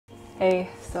Hey,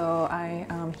 so I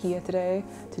am here today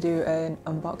to do an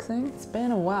unboxing. It's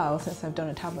been a while since I've done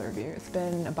a tablet review. It's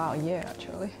been about a year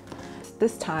actually.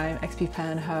 This time XP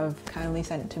Pen have kindly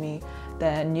sent to me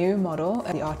their new model,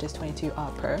 the Artist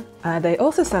 22R Pro. They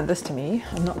also sent this to me.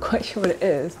 I'm not quite sure what it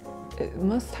is. It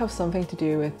must have something to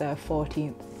do with their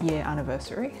 14th year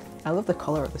anniversary. I love the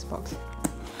color of this box.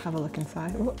 Have a look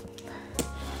inside. Ooh.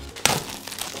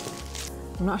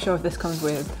 I'm not sure if this comes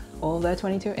with all their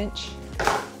 22-inch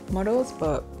models,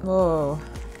 but oh,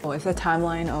 it's a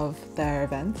timeline of their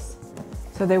events.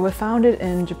 So they were founded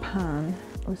in Japan.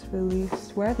 It was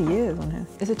released, where are the years on here?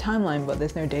 It's a timeline, but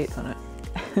there's no dates on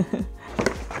it.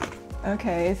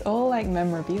 Okay, it's all like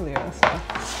memorabilia and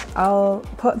stuff. I'll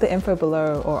put the info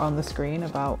below or on the screen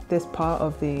about this part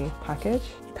of the package.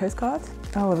 Postcards?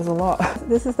 Oh, there's a lot.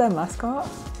 This is their mascot.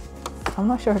 I'm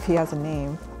not sure if he has a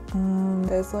name.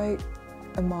 There's like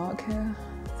a mark here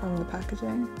from the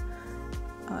packaging.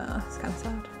 It's kind of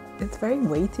sad. It's very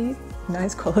weighty,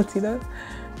 nice quality though.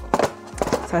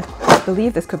 So I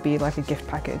believe this could be like a gift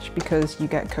package because you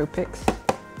get Copics,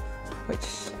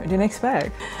 which I didn't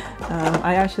expect.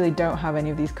 I actually don't have any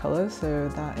of these colors, so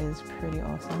that is pretty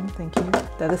awesome. Thank you.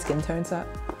 They're the skin tone set.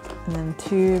 And then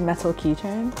 2 metal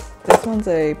keychains. This one's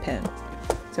a pin.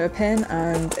 So a pin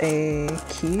and a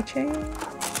keychain.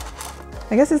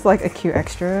 I guess it's like a cute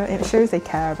extra. It shows they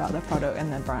care about their product and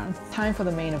their brand. Time for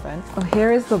the main event. Oh,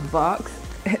 here is the box.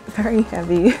 It's very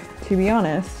heavy. To be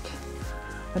honest,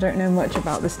 I don't know much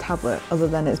about this tablet other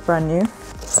than it's brand new.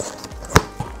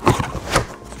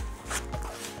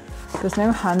 There's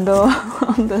no handle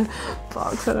on the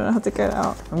box. I don't know how to get it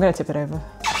out. I'm gonna tip it over.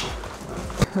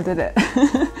 Who did it?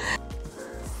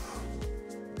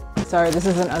 Sorry, this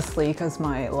isn't as sleek as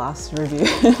my last review.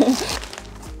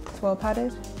 It's well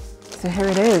padded. So here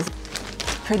it is,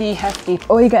 pretty hefty.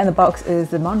 All you get in the box is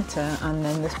the monitor and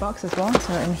then this box as well.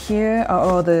 So in here are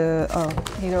all the,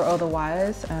 these are all the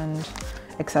wires and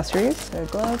accessories. So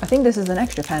glove. I think this is an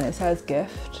extra pen. It says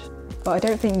gift, but I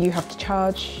don't think you have to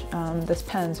charge this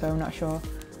pen, so I'm not sure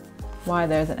why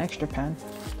there's an extra pen.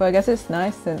 But I guess it's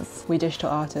nice since we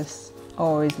digital artists are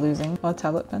always losing our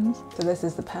tablet pens. So this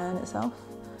is the pen itself.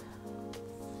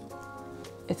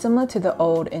 It's similar to the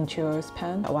old Intuos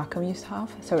pen that Wacom used to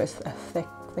have, so it's a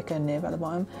thicker nib at the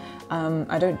bottom.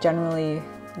 I don't generally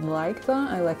like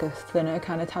that. I like a thinner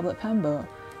kind of tablet pen, but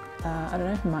I don't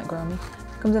know, it might grow on me.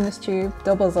 Comes in this tube,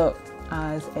 doubles up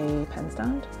as a pen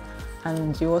stand,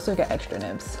 and you also get extra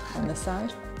nibs on this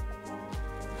side.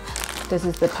 This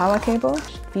is the power cable,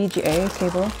 VGA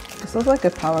cable. This looks like a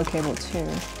power cable too.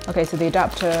 Okay, so the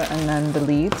adapter and then the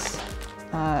leads,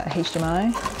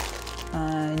 HDMI,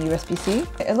 and USB-C.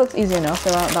 It looks easy enough,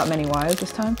 there aren't that many wires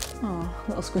this time. Oh,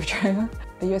 little screwdriver.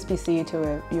 A USB-C to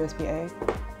a USB-A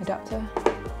adapter.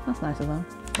 That's nice of them.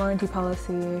 Warranty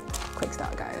policy, quick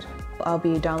start guide. I'll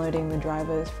be downloading the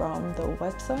drivers from the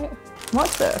website.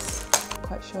 What's this?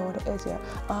 Quite sure what it is yet.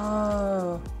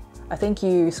 Oh, I think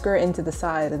you screw it into the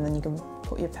side and then you can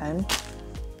put your pen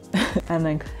and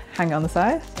then hang it on the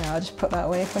side. Yeah, I'll just put that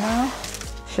away for now.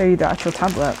 Show you the actual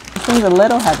tablet. This thing's a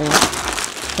little heavy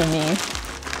for me.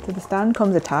 So the stand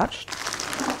comes attached.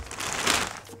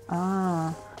 Ah,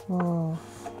 whoa,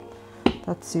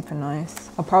 that's super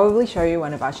nice. I'll probably show you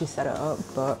when I've actually set it up,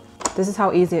 but this is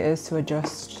how easy it is to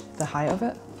adjust the height of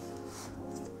it.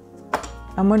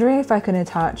 I'm wondering if I can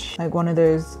attach like one of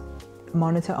those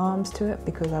monitor arms to it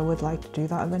because I would like to do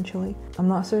that eventually. I'm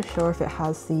not so sure if it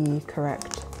has the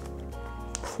correct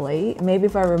plate. Maybe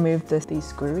if I remove these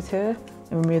screws here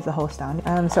and remove the whole stand.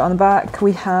 So on the back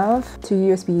we have 2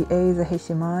 USB-A's, a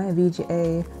HDMI, a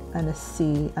VGA, and a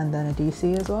C, and then a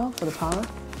DC as well for the power.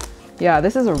 Yeah,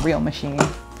 this is a real machine.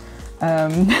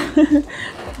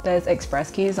 There's express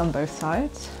keys on both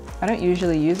sides. I don't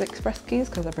usually use express keys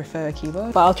because I prefer a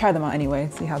keyboard, but I'll try them out anyway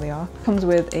and see how they are. Comes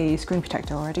with a screen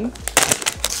protector already.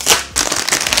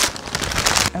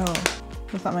 Oh,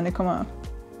 was that meant to come off?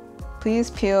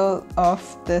 Please peel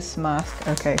off this mask.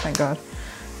 Okay, thank God.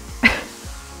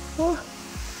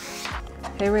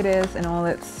 Here it is in all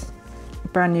its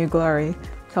brand new glory.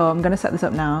 So I'm gonna set this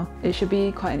up now. It should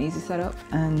be quite an easy setup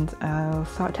and I'll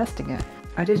start testing it.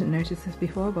 I didn't notice this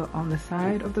before, but on the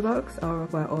side of the box are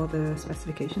where all the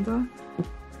specifications are.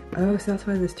 Oh, so that's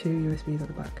why there's 2 USBs at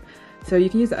the back. So you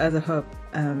can use it as a hub,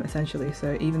 essentially.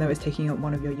 So even though it's taking up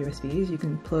one of your USBs, you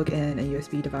can plug in a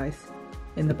USB device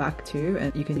in the back too,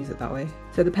 and you can use it that way.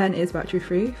 So the pen is battery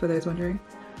free, for those wondering.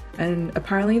 And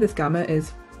apparently this gamut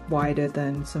is wider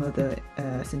than some of the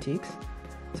Cintiqs,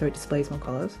 so it displays more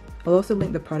colours. I'll also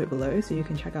link the product below so you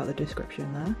can check out the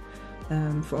description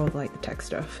there for all like the tech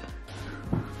stuff.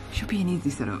 Should be an easy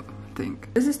setup.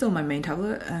 think. This is still my main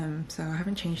tablet, so I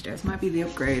haven't changed it. This might be the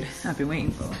upgrade I've been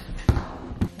waiting for.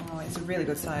 Oh, it's a really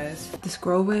good size. The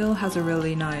scroll wheel has a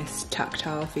really nice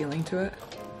tactile feeling to it.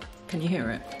 Can you hear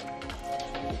it?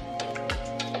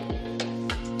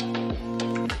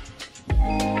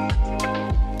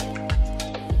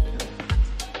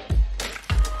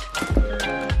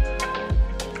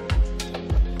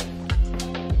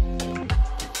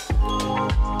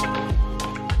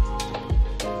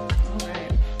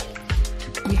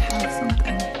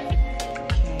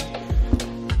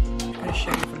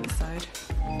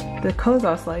 The colours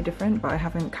are slightly different, but I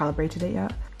haven't calibrated it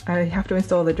yet. I have to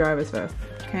install the drivers first.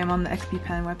 Okay, I'm on the XP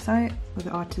Pen website with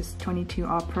the Artist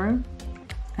 22R Pro.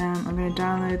 I'm going to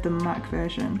download the Mac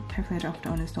version. Hopefully I don't have to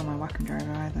uninstall my Wacom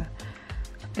driver either.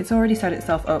 It's already set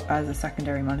itself up as a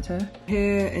secondary monitor.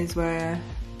 Here is where,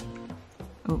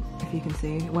 oh, if you can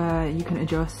see, where you can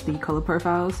adjust the colour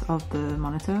profiles of the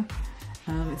monitor.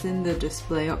 It's in the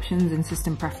display options in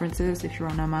system preferences if you're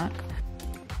on a Mac.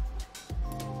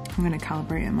 I'm going to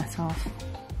calibrate it myself.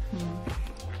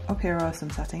 Up here are some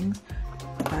settings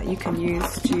that you can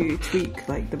use to tweak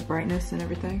like the brightness and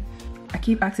everything. I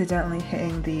keep accidentally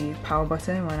hitting the power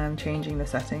button when I'm changing the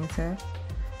settings here.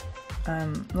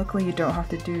 Luckily you don't have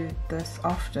to do this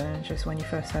often, just when you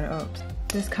first set it up.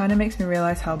 This kind of makes me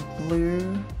realize how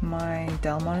blue my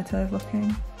Dell monitor is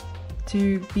looking.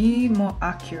 To be more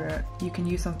accurate, you can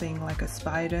use something like a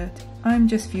spider. I'm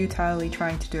just futilely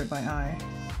trying to do it by eye.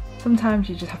 Sometimes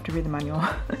you just have to read the manual.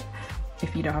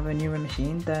 If you don't have a newer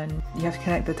machine, then you have to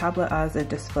connect the tablet as a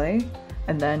display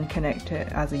and then connect it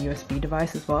as a USB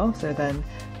device as well, so then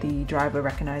the driver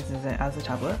recognizes it as a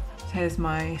tablet. So here's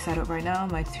my setup right now,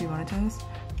 my two monitors.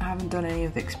 I haven't done any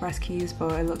of the express keys,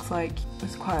 but it looks like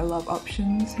there's quite a lot of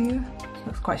options here.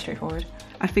 Looks quite straightforward.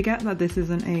 I forget that this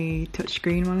isn't a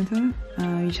touchscreen monitor.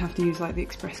 You just have to use like the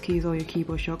express keys or your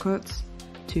keyboard shortcuts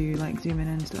to like zoom in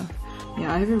and stuff.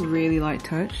 Yeah, I have a really light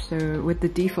touch, so with the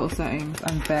default settings,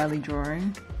 I'm barely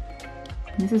drawing.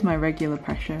 This is my regular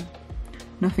pressure.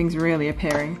 Nothing's really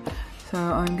appearing. So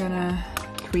I'm gonna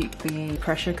tweak the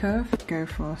pressure curve. Go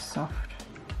for soft.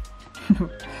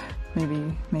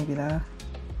 maybe there.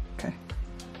 Okay.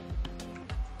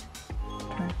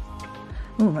 Okay.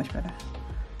 Oh, much better.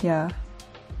 Yeah.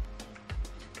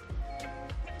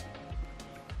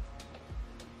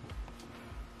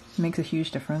 Makes a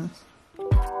huge difference.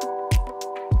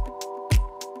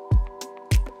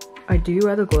 I do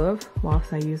wear the glove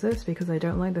whilst I use this because I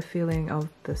don't like the feeling of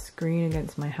the screen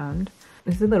against my hand.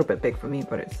 It's a little bit big for me,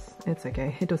 but it's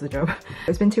okay, it does the job.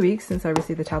 It's been 2 weeks since I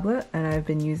received the tablet and I've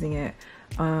been using it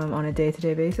on a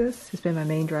day-to-day basis. It's been my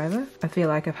main driver. I feel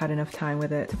like I've had enough time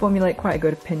with it to formulate quite a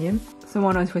good opinion.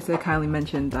 Someone on Twitter kindly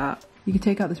mentioned that you can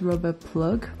take out this rubber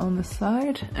plug on the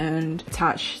side and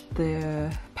attach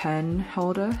the pen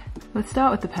holder. Let's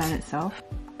start with the pen itself.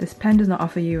 This pen does not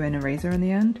offer you an eraser in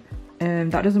the end.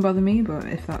 That doesn't bother me, but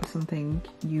if that's something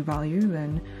you value,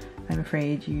 then I'm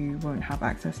afraid you won't have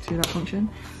access to that function.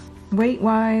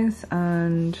 Weight-wise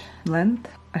and length,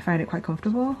 I find it quite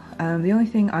comfortable. The only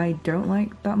thing I don't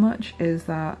like that much is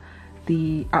that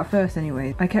at first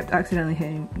anyway, I kept accidentally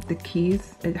hitting the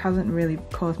keys. It hasn't really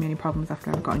caused me any problems after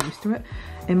I've gotten used to it.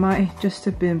 It might just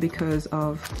have been because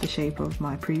of the shape of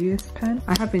my previous pen.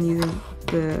 I have been using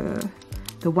the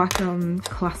Wacom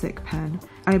Classic pen.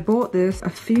 I bought this a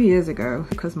few years ago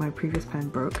because my previous pen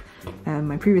broke and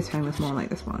my previous pen was more like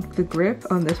this one. The grip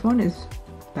on this one is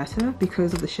better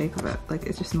because of the shape of it. Like,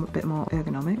 it's just a bit more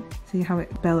ergonomic. See how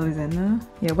it bellows in there?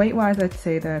 Yeah, weight-wise I'd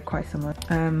say they're quite similar.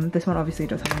 This one obviously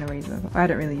does have an eraser, but I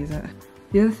don't really use it.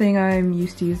 The other thing I'm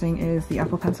used to using is the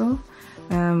Apple Pencil,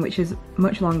 which is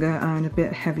much longer and a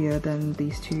bit heavier than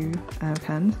these two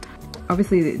pens.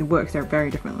 Obviously it works out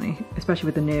very differently, especially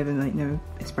with the nib and like no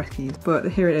express keys, but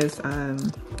here it is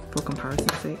for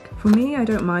comparison's sake. For me, I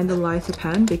don't mind the lighter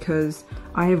pen because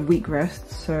I have weak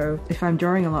wrists, so if I'm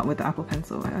drawing a lot with the Apple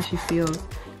Pencil, it actually feels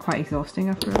quite exhausting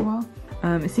after a while.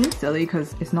 It seems silly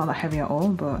because it's not that heavy at all,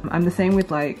 but I'm the same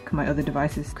with like my other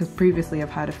devices, because previously I've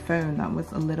had a phone that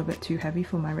was a little bit too heavy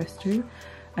for my wrist too,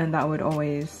 and that would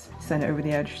always send it over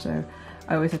the edge, so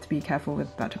I always have to be careful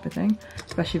with that type of thing,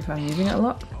 especially if I'm using it a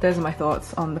lot. Those are my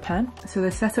thoughts on the pen. So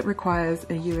the setup requires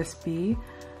a USB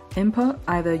input,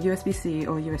 either USB-C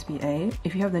or USB-A.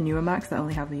 If you have the newer Macs that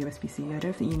only have the USB-C, I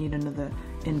don't think you need another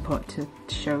input to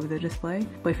show the display.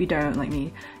 But if you don't, like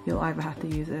me, you'll either have to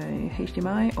use a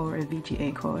HDMI or a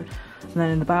VGA cord. And then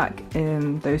in the back,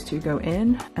 those two go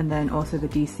in, and then also the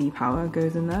DC power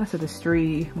goes in there. So there's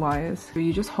 3 wires. So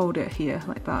you just hold it here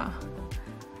like that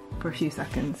for a few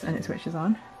seconds and it switches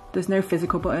on. There's no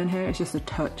physical button here, it's just a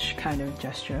touch kind of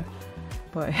gesture.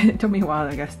 but it took me a while,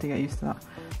 I guess, to get used to that.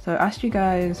 So I asked you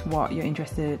guys what you're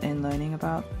interested in learning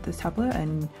about this tablet,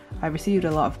 and I received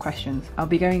a lot of questions. I'll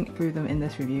be going through them in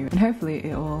this review, and hopefully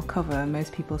it will cover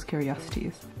most people's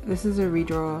curiosities. This is a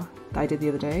redraw that I did the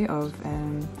other day of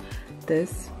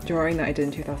this drawing that I did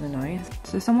in 2009.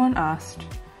 So someone asked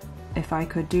if I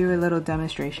could do a little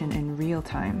demonstration in real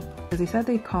time, because they said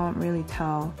they can't really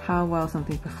tell how well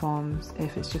something performs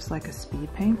if it's just like a speed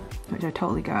paint, which I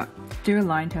totally get. Do a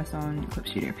line test on Clip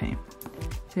Studio Paint.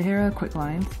 So here are the quick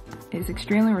lines. It's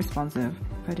extremely responsive.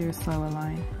 If I do a slower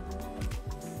line.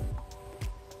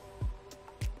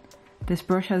 This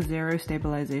brush has zero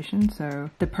stabilization, so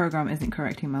the program isn't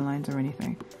correcting my lines or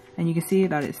anything. And you can see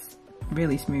that it's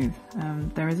really smooth.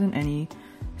 There isn't any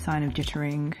sign of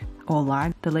jittering or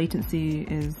lag. The latency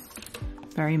is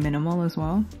very minimal as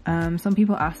well. Some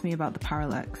people ask me about the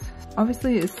parallax.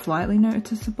 Obviously it's slightly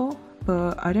noticeable,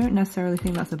 but I don't necessarily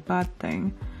think that's a bad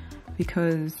thing,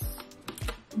 because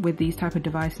with these type of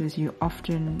devices you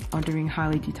often are doing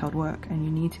highly detailed work and you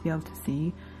need to be able to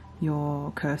see your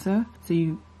cursor so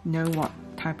you know what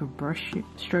type of brush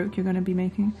stroke you're going to be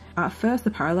making. At first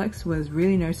the parallax was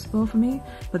really noticeable for me,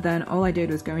 but then all I did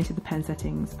was go into the pen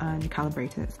settings and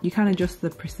calibrate it. You can adjust the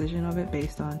precision of it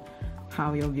based on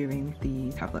how you're viewing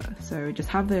the tablet. So just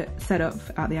have it set up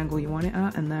at the angle you want it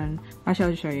at, and then actually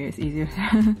I'll just show you, it's easier.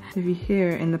 If you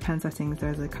here in the pen settings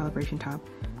there's a calibration tab.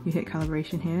 You hit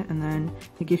calibration here, and then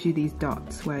it gives you these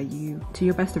dots where you, to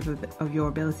your best of your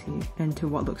ability and to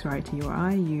what looks right to your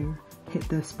eye, you hit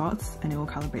the spots and it will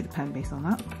calibrate the pen based on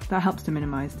that. That helps to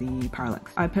minimize the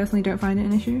parallax. I personally don't find it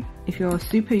an issue. If you're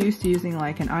super used to using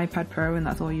like an iPad Pro and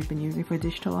that's all you've been using for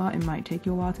digital art, it might take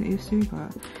you a while to get used to,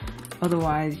 but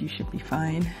otherwise you should be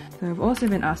fine. So I've also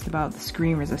been asked about the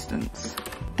screen resistance.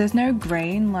 There's no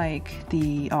grain like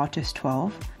the Artist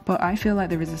 12, but I feel like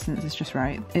the resistance is just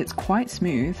right. It's quite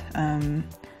smooth, and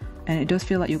it does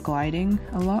feel like you're gliding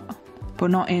a lot, but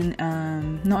not in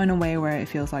a way where it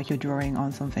feels like you're drawing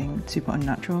on something super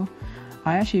unnatural.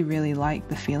 I actually really like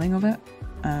the feeling of it.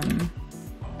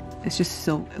 It's just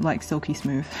like silky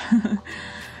smooth.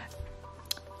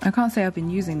 I can't say I've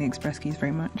been using the Express keys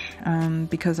very much,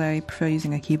 because I prefer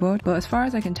using a keyboard, but as far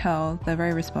as I can tell, they're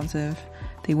very responsive.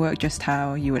 They work just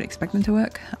how you would expect them to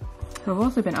work. So I've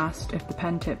also been asked if the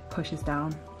pen tip pushes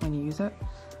down when you use it.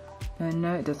 And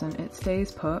no, it doesn't. It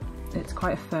stays put. It's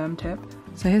quite a firm tip.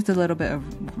 So here's a little bit of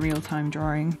real-time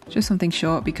drawing. Just something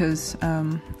short because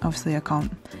obviously I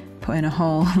can't put in a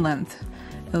whole length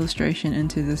illustration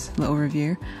into this little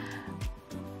review.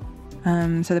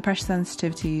 So the pressure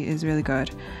sensitivity is really good,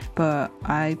 but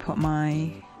I put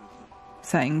my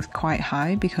settings quite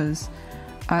high because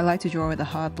I like to draw with a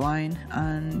hard line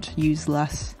and use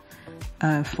less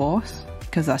force,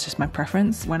 because that's just my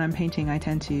preference. When I'm painting I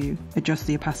tend to adjust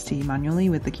the opacity manually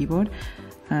with the keyboard,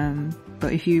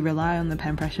 but if you rely on the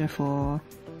pen pressure for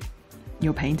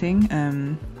your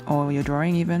painting or your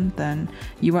drawing even, then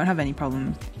you won't have any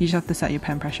problems. You just have to set your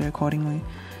pen pressure accordingly.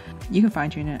 You can fine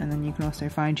tune it, and then you can also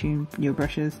fine tune your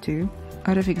brushes too.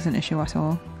 I don't think it's an issue at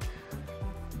all.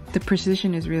 The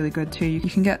precision is really good too. You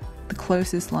can get the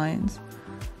closest lines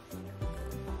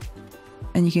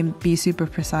and you can be super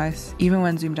precise even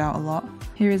when zoomed out a lot.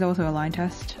 Here is also a line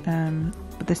test,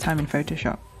 but this time in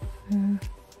Photoshop.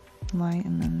 Light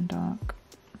and then dark.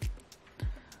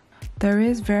 There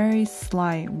is very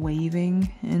slight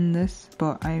waving in this,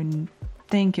 but I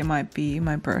think it might be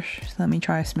my brush. So let me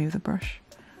try a smoother brush.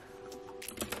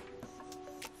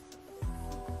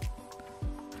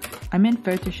 I'm in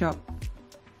Photoshop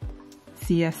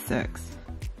CS6.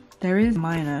 There is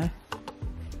minor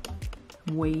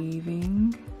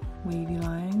wavy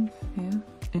lines here.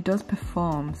 It does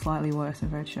perform slightly worse in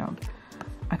Photoshop.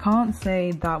 I can't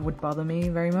say that would bother me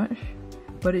very much,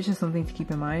 but it's just something to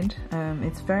keep in mind.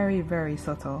 It's very, very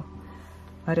subtle.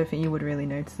 I don't think you would really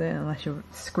notice it unless you're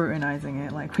scrutinizing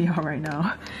it like we are right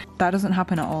now. That doesn't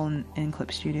happen at all in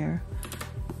Clip Studio.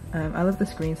 I love the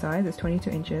screen size. It's 22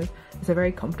 inches. It's a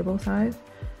very comfortable size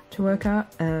to work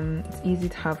at. It's easy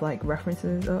to have like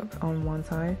references up on one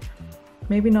side.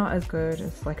 Maybe not as good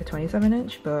as like a 27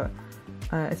 inch, but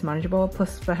it's manageable.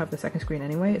 Plus if I have the second screen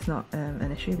anyway, it's not an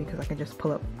issue because I can just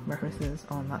pull up references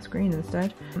on that screen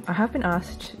instead. I have been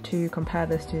asked to compare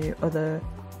this to other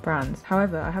brands.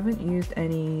 However, I haven't used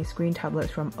any screen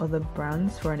tablets from other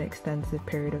brands for an extensive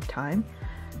period of time.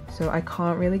 So I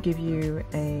can't really give you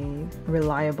a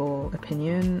reliable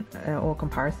opinion or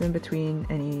comparison between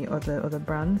any other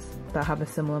brands that have a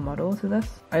similar model to this.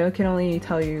 I can only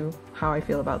tell you how I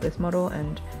feel about this model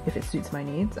and if it suits my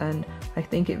needs, and I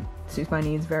think it suits my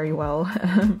needs very well.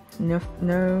 No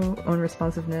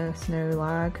unresponsiveness, no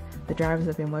lag. The drivers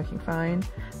have been working fine.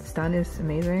 The stand is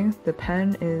amazing. The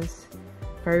pen is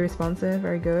very responsive,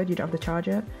 very good. You don't have to charge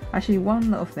it. Actually, one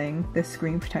little thing, this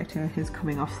screen protector is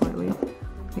coming off slightly.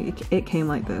 It came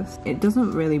like this. It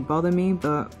doesn't really bother me,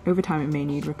 but over time it may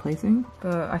need replacing.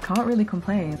 But I can't really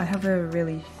complain. I have a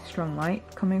really strong light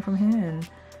coming from here, and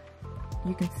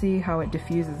you can see how it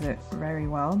diffuses it very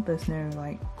well. There's no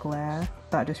like glare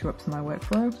that disrupts my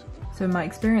workflow. So my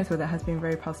experience with it has been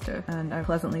very positive, and I'm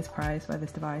pleasantly surprised by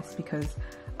this device because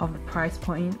of the price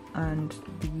point and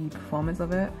the performance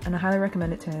of it, and I highly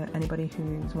recommend it to anybody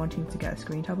who's wanting to get a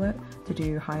screen tablet to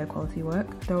do higher quality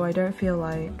work, though I don't feel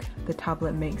like the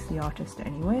tablet makes the artist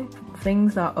anyway.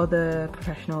 Things that other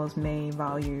professionals may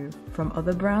value from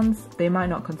other brands, they might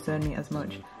not concern me as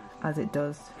much as it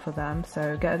does for them,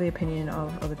 so get the opinion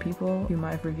of other people who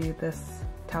might have reviewed this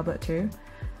tablet too.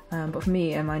 But for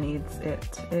me and my needs,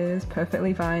 it is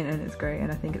perfectly fine and it's great,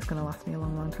 and I think it's going to last me a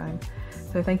long time.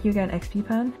 So thank you again, XP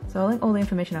Pen. So I'll link all the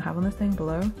information I have on this thing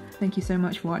below. Thank you so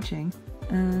much for watching,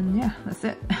 and yeah, that's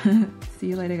it. See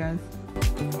you later, guys.